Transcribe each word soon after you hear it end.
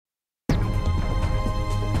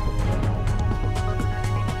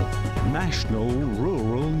National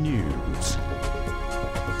Rural News.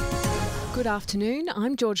 Good afternoon,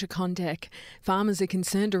 I'm Georgia Condek. Farmers are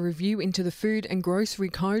concerned a review into the Food and Grocery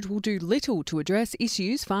Code will do little to address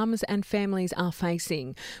issues farmers and families are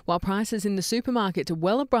facing, while prices in the supermarket are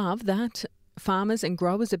well above that farmers and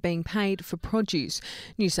growers are being paid for produce.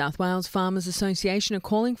 New South Wales Farmers Association are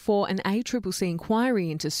calling for an ACCC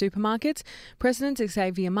inquiry into supermarkets. President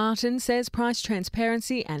Xavier Martin says price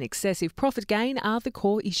transparency and excessive profit gain are the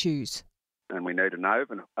core issues. And we need an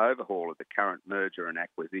overhaul of the current merger and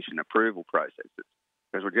acquisition approval processes,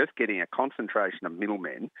 because we're just getting a concentration of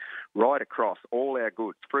middlemen right across all our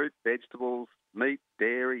goods, fruit, vegetables, meat,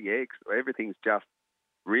 dairy, eggs. Everything's just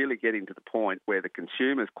really getting to the point where the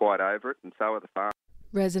consumer's quite over it, and so are the farmers.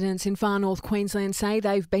 Residents in far north Queensland say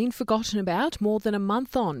they've been forgotten about more than a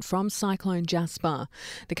month on from Cyclone Jasper.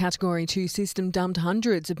 The Category 2 system dumped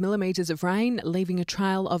hundreds of millimetres of rain, leaving a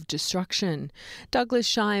trail of destruction. Douglas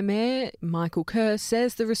Shire Mayor Michael Kerr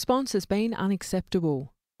says the response has been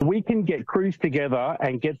unacceptable. We can get crews together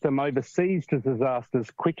and get them overseas to disasters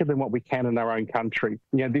quicker than what we can in our own country.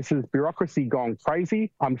 You know, this is bureaucracy gone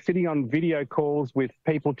crazy. I'm sitting on video calls with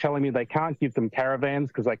people telling me they can't give them caravans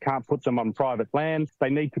because they can't put them on private land. They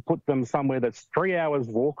need to put them somewhere that's 3 hours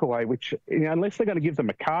walk away, which, unless they're going to give them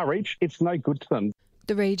a car each, it's no good to them.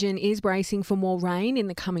 The region is bracing for more rain in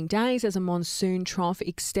the coming days as a monsoon trough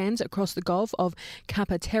extends across the Gulf of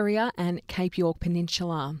Carpentaria and Cape York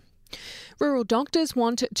Peninsula. Rural doctors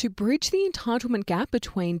want to bridge the entitlement gap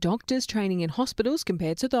between doctors training in hospitals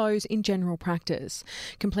compared to those in general practice.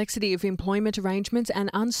 Complexity of employment arrangements and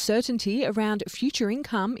uncertainty around future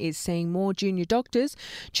income is seeing more junior doctors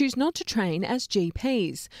choose not to train as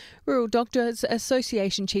GPs. Rural Doctors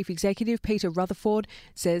Association Chief Executive Peter Rutherford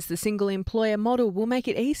says the single employer model will make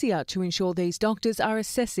it easier to ensure these doctors are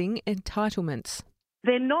assessing entitlements.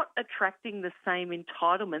 They're not attracting the same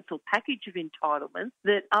entitlements or package of entitlements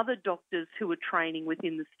that other doctors who are training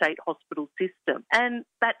within the state hospital system. And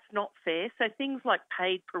that's not fair. So things like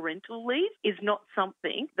paid parental leave is not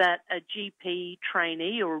something that a GP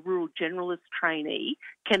trainee or a rural generalist trainee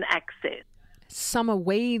can access. Summer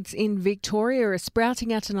weeds in Victoria are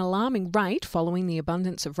sprouting at an alarming rate following the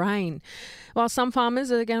abundance of rain. While some farmers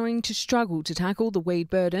are going to struggle to tackle the weed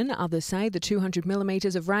burden, others say the 200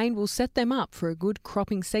 millimetres of rain will set them up for a good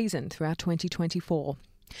cropping season throughout 2024.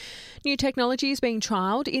 New technology is being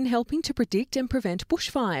trialled in helping to predict and prevent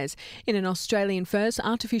bushfires. In an Australian first,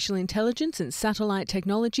 artificial intelligence and satellite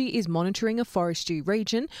technology is monitoring a forestry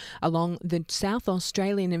region along the South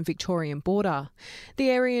Australian and Victorian border. The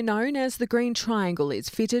area known as the Green Triangle is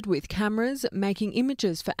fitted with cameras making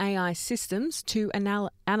images for AI systems to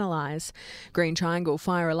analyse. Green Triangle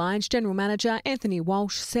Fire Alliance General Manager Anthony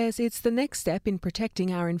Walsh says it's the next step in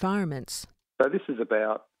protecting our environments. So this is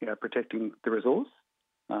about protecting the resource.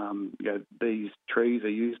 These trees are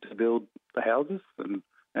used to build the houses and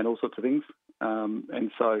all sorts of things.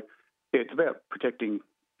 And so it's about protecting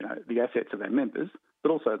the assets of our members,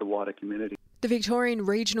 but also the wider community. The Victorian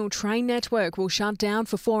Regional Train Network will shut down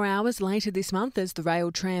for 4 hours later this month as the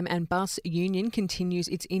Rail, Tram and Bus Union continues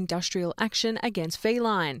its industrial action against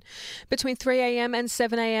Feline. Between 3am and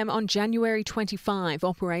 7am on January 25,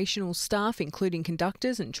 operational staff, including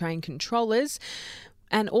conductors and train controllers,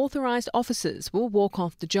 and authorised officers will walk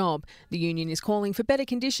off the job. The union is calling for better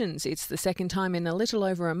conditions. It's the second time in a little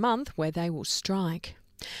over a month where they will strike.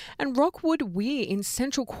 And Rockwood Weir in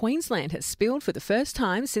central Queensland has spilled for the first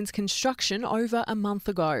time since construction over a month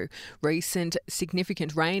ago. Recent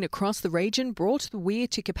significant rain across the region brought the weir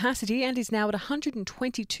to capacity and is now at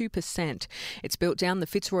 122%. It's built down the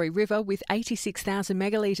Fitzroy River with 86,000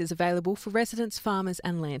 megalitres available for residents, farmers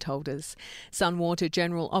and landholders. Sunwater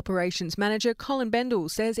General Operations Manager Colin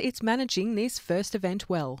Bendall says it's managing this first event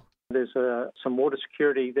well. There's some water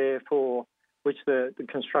security there for which the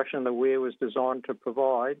construction of the weir was designed to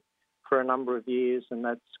provide for a number of years, and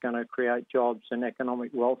that's going to create jobs and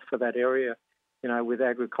economic wealth for that area, with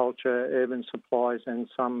agriculture, urban supplies and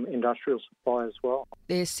some industrial supply as well.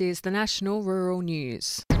 This is the National Rural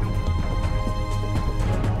News.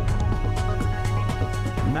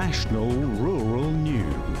 National Rural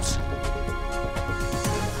News.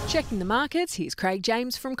 Checking the markets, here's Craig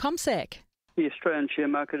James from CommSec. The Australian share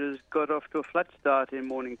market has got off to a flat start in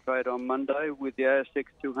morning trade on Monday, with the ASX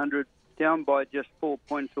 200 down by just 4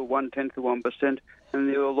 points or 0.1%, and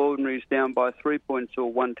the All Ordinaries down by 3 points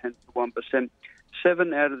or 0.1%.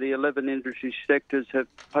 7 out of the 11 industry sectors have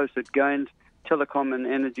posted gains. Telecom and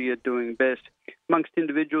energy are doing best. Amongst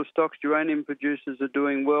individual stocks, uranium producers are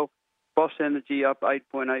doing well. Boss Energy up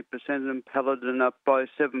 8.8% and Paladin up by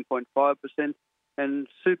 7.5%. and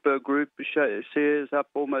Super Group shares up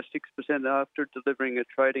almost 6% after delivering a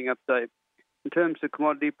trading update. In terms of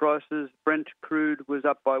commodity prices, Brent crude was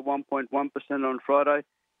up by 1.1% on Friday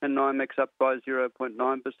and NYMEX up by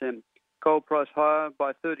 0.9%. Coal price higher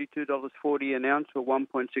by $32.40 an ounce or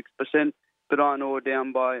 1.6%, but iron ore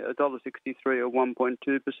down by $1.63 or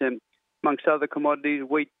 1.2%. Amongst other commodities,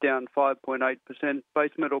 wheat down 5.8%.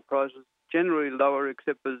 Base metal prices generally lower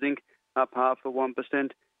except for zinc up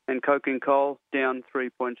 0.5%, and coking coal down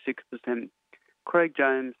 3.6%. Craig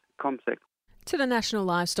James, CommSec. To the National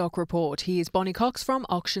Livestock Report, here's Bonnie Cox from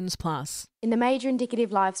Auctions Plus. In the major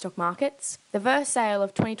indicative livestock markets, the Verse sale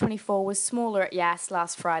of 2024 was smaller at Yass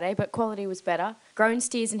last Friday, but quality was better. Grown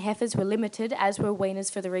steers and heifers were limited, as were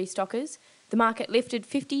weaners for the restockers. The market lifted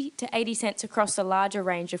 50 to 80 cents across a larger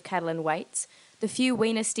range of cattle and weights. The few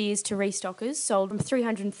weaner steers to restockers sold from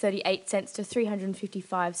 338 cents to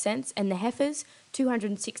 355 cents, and the heifers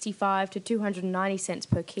 265 to 290 cents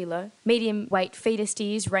per kilo. Medium weight feeder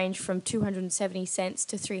steers range from 270 cents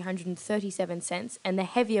to 337 cents, and the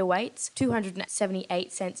heavier weights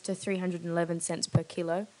 278 cents to 311 cents per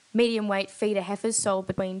kilo. Medium weight feeder heifers sold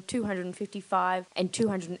between 255 and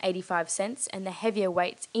 285 cents, and the heavier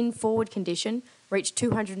weights in forward condition reached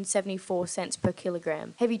 274 cents per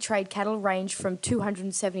kilogram. Heavy trade cattle ranged from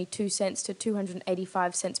 272 cents to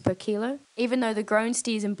 285 cents per kilo. Even though the grown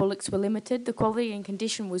steers and bullocks were limited, the quality and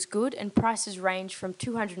condition was good, and prices ranged from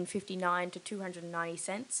 259 to 290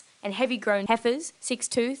 cents. And heavy grown heifers,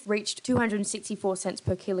 6-tooth, reached 264 cents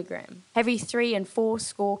per kilogram. Heavy 3 and 4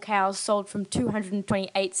 score cows sold from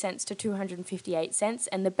 228 cents to 258 cents,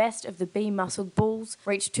 and the best of the B-muscled bulls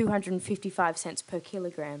reached 255 cents per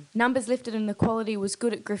kilogram. Numbers lifted and the quality was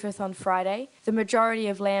good at Griffith on Friday. The majority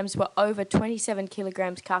of lambs were over 27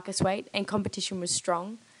 kilograms carcass weight, and competition was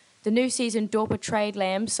strong. The new season Dorper trade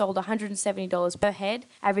lambs sold $170 per head,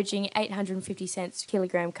 averaging 850 cents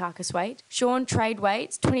kilogram carcass weight. Shorn trade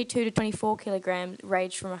weights, 22 to 24 kilograms,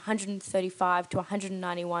 ranged from $135 to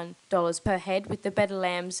 $191 per head, with the better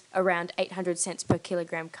lambs around 800 cents per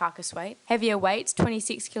kilogram carcass weight. Heavier weights,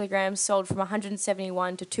 26 kilograms, sold from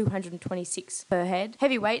 $171 to $226 per head.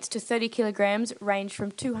 Heavy weights to 30 kilograms ranged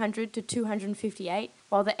from $200 to $258,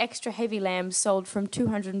 while the extra heavy lambs sold from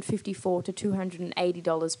 $254 to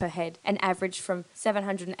 $280 per head and averaged from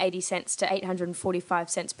 780 cents to 845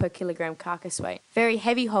 cents per kilogram carcass weight. Very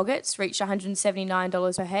heavy hoggets reached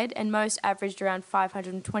 $179 per head, and most averaged around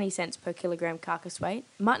 520 cents per kilogram carcass weight.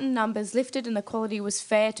 Mutton numbers lifted and the quality was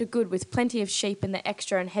fair to good, with plenty of sheep in the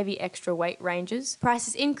extra and heavy extra weight ranges.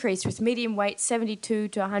 Prices increased, with medium weight $72 to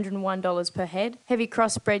 $101 per head. Heavy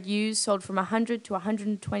crossbred ewes sold from $100 to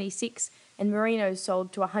 $126, and merinos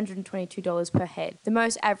sold to $122 per head. The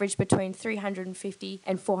most averaged between 350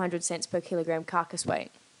 and 400 cents per kilogram carcass weight.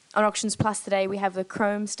 On Auctions Plus today, we have the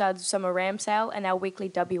Chrome Studs Summer Ram Sale and our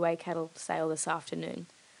weekly WA cattle sale this afternoon.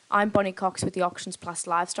 I'm Bonnie Cox with the Auctions Plus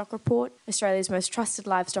Livestock Report, Australia's most trusted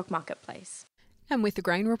livestock marketplace. And with the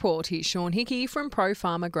grain report, here's Sean Hickey from Pro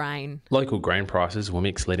Farmer Grain. Local grain prices were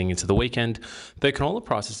mixed leading into the weekend, though canola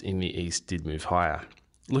prices in the east did move higher.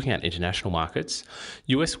 Looking at international markets,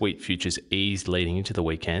 US wheat futures eased leading into the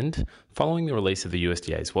weekend following the release of the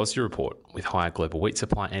USDA's WASDE report, with higher global wheat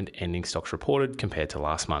supply and ending stocks reported compared to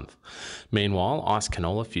last month. Meanwhile, ICE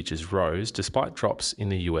canola futures rose despite drops in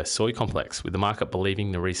the US soy complex, with the market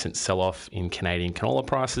believing the recent sell-off in Canadian canola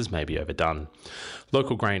prices may be overdone.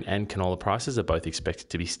 Local grain and canola prices are both expected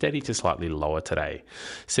to be steady to slightly lower today.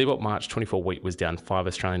 CBOT March 24 wheat was down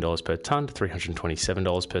 $5 per tonne to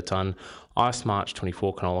 $327 per tonne. ICE March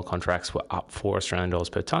 24 canola contracts were up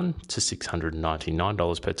 $4 per tonne to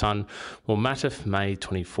 $699 per tonne, while Matif May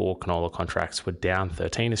 24 canola contracts were down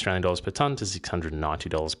 $13 per tonne to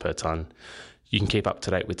 $690 per tonne. You can keep up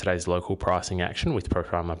to date with today's local pricing action with Pro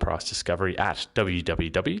Farmer Price Discovery at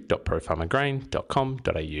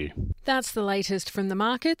www.profarmergrain.com.au. That's the latest from the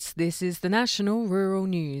markets. This is the National Rural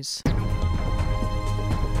News.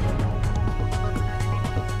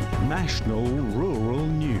 National Rural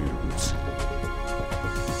News.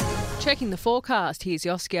 Checking the forecast, here's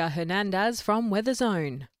Yoskia Hernandez from Weather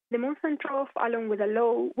Zone. The monsoon trough, along with a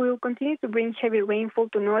low, will continue to bring heavy rainfall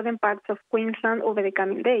to northern parts of Queensland over the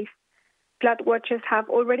coming days. Flood watches have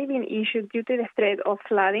already been issued due to the threat of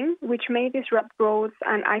flooding, which may disrupt roads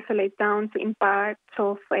and isolate towns in parts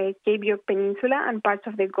of Cape York Peninsula and parts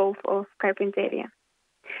of the Gulf of Carpentaria.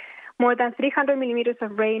 More than 300 millimeters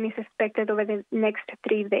of rain is expected over the next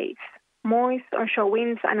 3 days. Moist onshore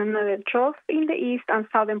winds and another trough in the east and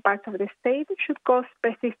southern parts of the state should cause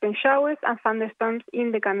persistent showers and thunderstorms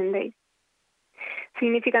in the coming days.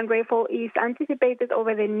 Significant rainfall is anticipated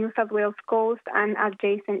over the New South Wales coast and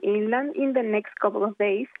adjacent inland in the next couple of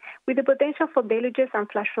days, with the potential for deluges and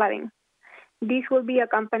flash flooding. This will be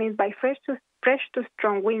accompanied by fresh to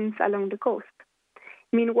strong winds along the coast.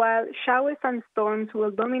 Meanwhile, showers and storms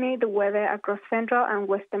will dominate the weather across central and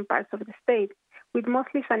western parts of the state, with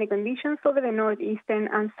mostly sunny conditions over the northeastern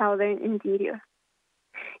and southern interior.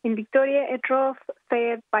 In Victoria, a trough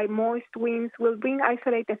fed by moist winds will bring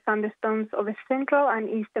isolated thunderstorms over central and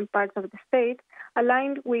eastern parts of the state,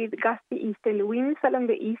 aligned with gusty easterly winds along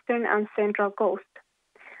the eastern and central coast.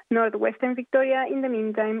 Northwestern Victoria, in the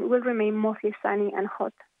meantime, will remain mostly sunny and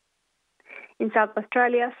hot. In South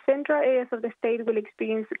Australia, central areas of the state will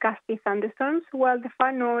experience gusty thunderstorms, while the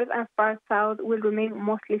far north and far south will remain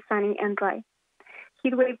mostly sunny and dry.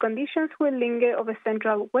 Heatwave conditions will linger over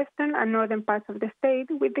central, western and northern parts of the state,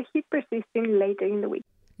 with the heat persisting later in the week.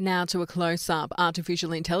 Now to a close-up.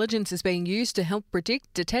 Artificial intelligence is being used to help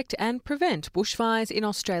predict, detect and prevent bushfires in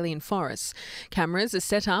Australian forests. Cameras are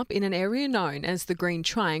set up in an area known as the Green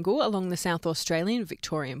Triangle along the South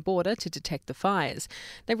Australian-Victorian border to detect the fires.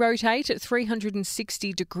 They rotate at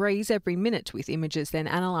 360 degrees every minute, with images then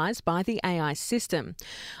analysed by the AI system.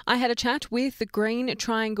 I had a chat with the Green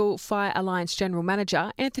Triangle Fire Alliance General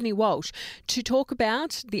Manager, Anthony Walsh, to talk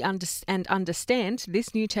about and understand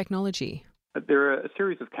this new technology. There are a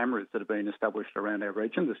series of cameras that have been established around our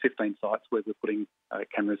region. There's 15 sites where we're putting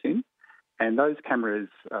cameras in, and those cameras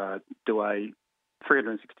do a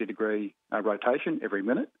 360-degree rotation every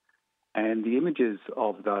minute, and the images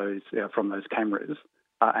of those from those cameras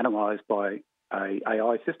are analysed by an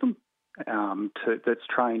AI system that's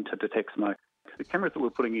trained to detect smoke. The cameras that we're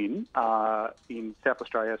putting in are in South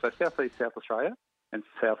Australia, so southeast South Australia and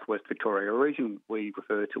southwest Victoria, a region we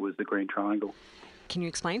refer to as the Green Triangle. Can you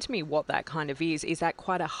explain to me what that kind of is? Is that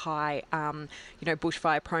quite a high,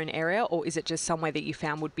 bushfire-prone area, or is it just somewhere that you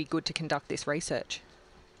found would be good to conduct this research?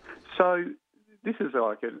 So this is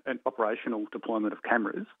like an operational deployment of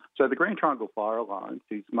cameras. So the Green Triangle Fire Alliance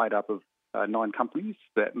is made up of 9 companies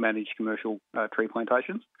that manage commercial tree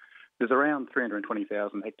plantations. There's around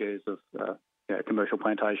 320,000 hectares of commercial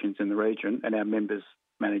plantations in the region, and our members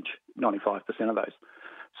manage 95% of those.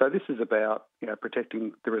 So this is about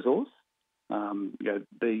protecting the resource.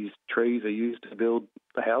 These trees are used to build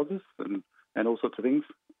the houses and all sorts of things.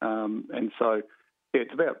 And so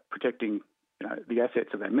it's about protecting the assets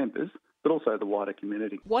of our members, but also the wider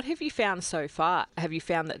community. What have you found so far? Have you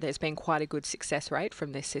found that there's been quite a good success rate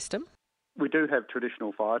from this system? We do have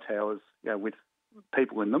traditional fire towers with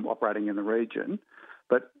people in them operating in the region,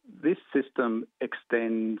 but this system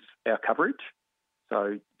extends our coverage,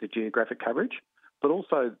 so the geographic coverage, but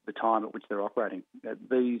also the time at which they're operating.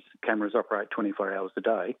 These cameras operate 24 hours a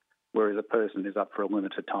day, whereas a person is up for a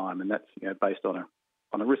limited time, and that's based on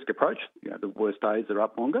a risk approach. The worst days are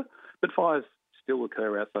up longer, but fires still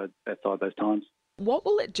occur outside those times. What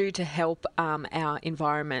will it do to help our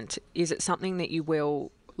environment? Is it something that you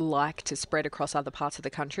will like to spread across other parts of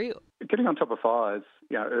the country? Getting on top of fires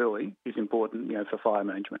early is important for fire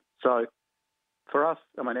management. So for us,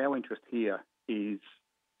 our interest here is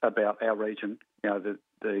about our region,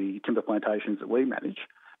 the timber plantations that we manage,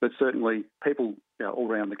 but certainly people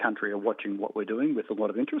all around the country are watching what we're doing with a lot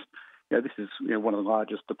of interest. This is one of the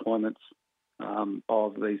largest deployments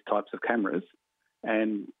of these types of cameras,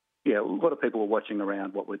 and a lot of people are watching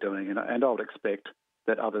around what we're doing, and I would expect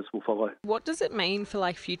that others will follow. What does it mean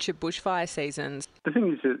for future bushfire seasons? The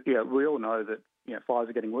thing is that we all know that fires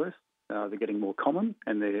are getting worse, they're getting more common,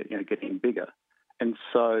 and they're getting bigger, and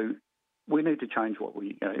so we need to change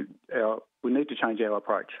we need to change our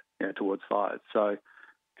approach towards fires. So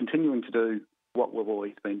continuing to do what we've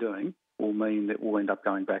always been doing will mean that we'll end up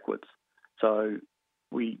going backwards. So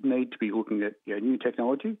we need to be looking at new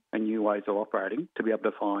technology and new ways of operating to be able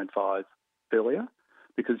to find fires earlier,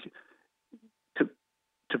 because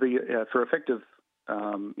to be for effective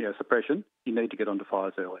suppression, you need to get onto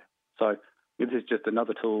fires earlier. So this is just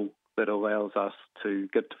another tool that allows us to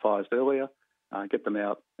get to fires earlier, get them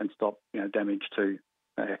out and stop damage to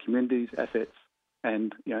our communities, assets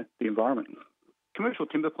and the environment. Commercial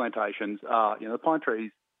timber plantations are, the pine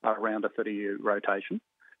trees are around a 30-year rotation.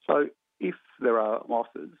 So if there are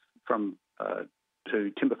losses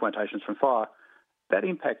to timber plantations from fire, that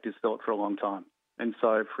impact is felt for a long time. And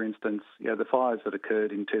so, for instance, the fires that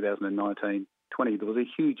occurred in 2019-20, there was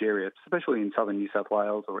a huge area, especially in southern New South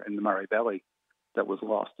Wales or in the Murray Valley, that was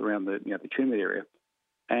lost around the Tumut area.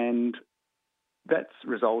 And that's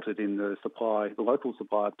resulted in the local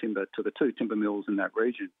supply of timber to the 2 timber mills in that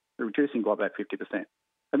region, reducing by about 50%.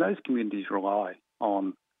 And those communities rely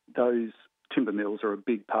on those timber mills are a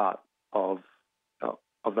big part of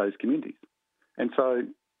those communities. And so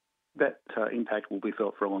that impact will be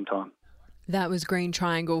felt for a long time. That was Green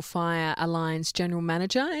Triangle Fire Alliance General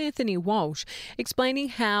Manager Anthony Walsh explaining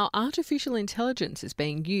how artificial intelligence is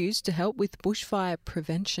being used to help with bushfire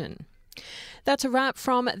prevention. That's a wrap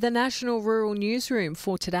from the National Rural Newsroom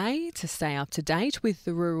for today. To stay up to date with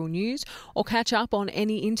the rural news or catch up on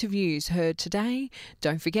any interviews heard today,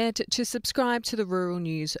 don't forget to subscribe to the Rural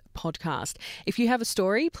News podcast. If you have a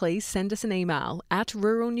story, please send us an email at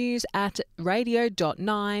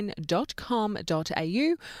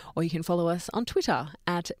ruralnews@radio.9.com.au or you can follow us on Twitter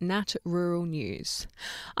 @NatRuralNews.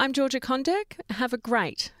 I'm Georgia Kondek. Have a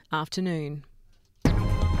great afternoon.